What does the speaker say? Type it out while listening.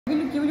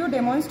you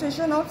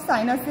demonstration of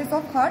sinuses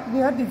of heart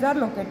where these are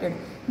located.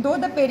 Though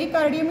the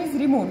pericardium is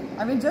removed,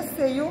 I will just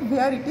say you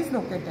where it is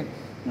located.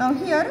 Now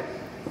here,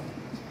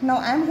 now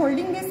I am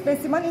holding this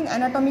specimen in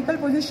anatomical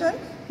position.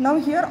 Now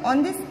here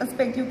on this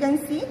aspect you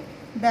can see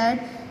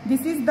that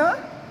this is the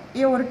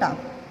aorta,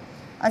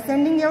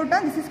 ascending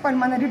aorta, this is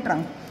pulmonary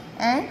trunk,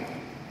 and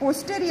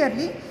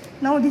posteriorly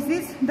now this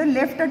is the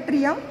left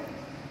atrium.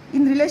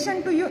 In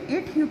relation to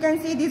it, you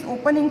can see this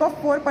opening of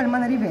 4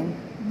 pulmonary veins.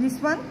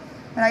 This one,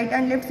 right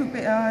and left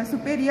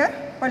superior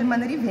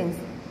pulmonary veins.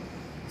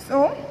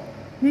 So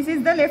this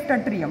is the left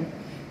atrium.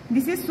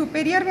 This is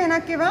superior vena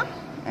cava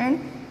and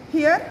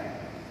here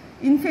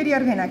inferior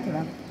vena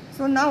cava.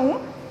 So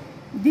now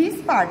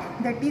this part,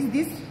 that is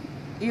this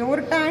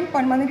aorta and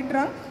pulmonary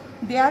trunk,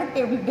 they are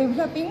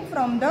developing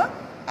from the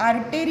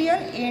arterial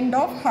end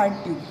of heart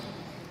tube,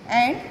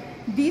 and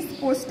these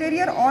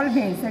posterior all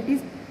veins, that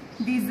is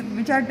these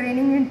which are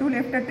draining into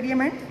left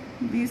atrium and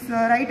this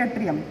right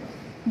atrium,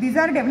 these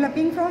are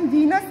developing from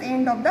venous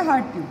end of the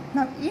heart tube.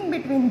 Now in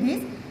between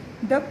this,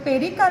 the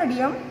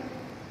pericardium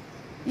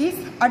is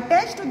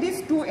attached to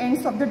these 2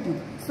 ends of the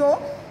tube.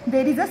 So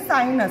there is a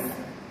sinus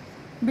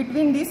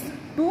between these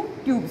 2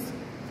 tubes.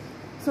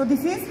 So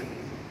this is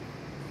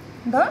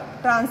the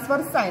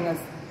transverse sinus,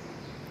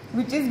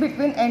 which is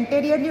between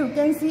anteriorly, you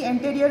can see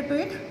anterior to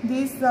it,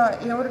 this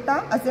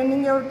aorta,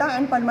 ascending aorta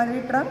and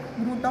pulmonary trunk,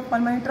 root of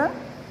pulmonary trunk.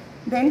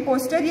 Then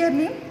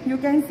posteriorly you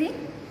can see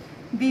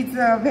these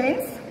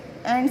veins,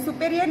 and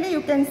superiorly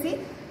you can see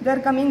they are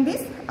coming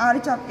this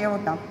arch of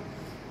aorta.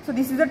 So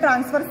this is the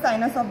transverse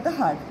sinus of the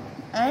heart,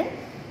 and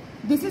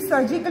this is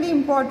surgically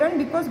important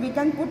because we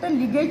can put a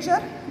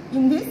ligature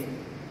in this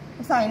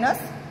sinus,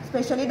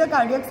 especially the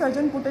cardiac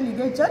surgeon put a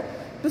ligature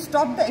to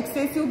stop the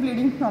excessive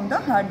bleeding from the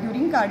heart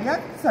during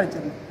cardiac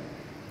surgery.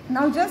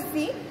 Now just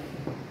see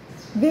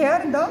where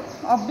the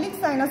oblique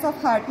sinus of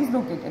heart is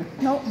located.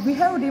 Now we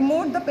have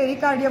removed the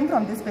pericardium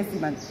from this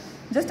specimen.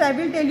 Just I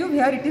will tell you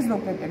where it is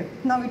located.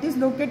 Now it is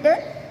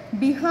located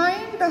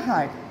behind the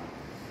heart,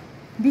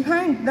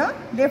 behind the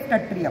left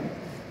atrium.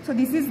 So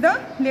this is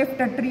the left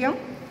atrium,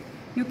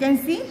 you can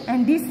see,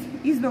 and this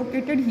is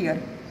located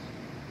here.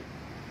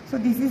 So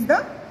this is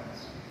the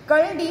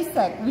Cul-de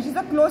sac, which is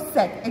a closed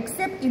sac,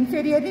 except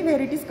inferiorly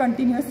where it is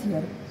continuous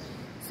here.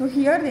 So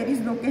here there is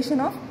location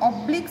of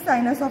oblique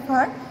sinus of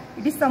heart.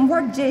 It is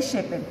somewhat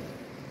J-shaped.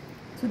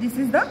 So this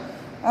is the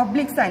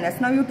oblique sinus.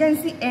 Now you can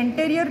see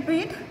anterior to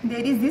it there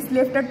is this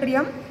left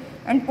atrium,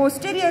 and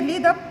posteriorly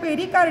the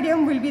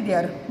pericardium will be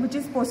there, which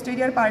is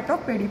posterior part of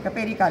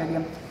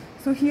pericardium.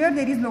 So here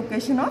there is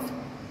location of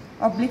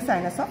oblique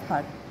sinus of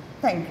heart.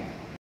 Thank you.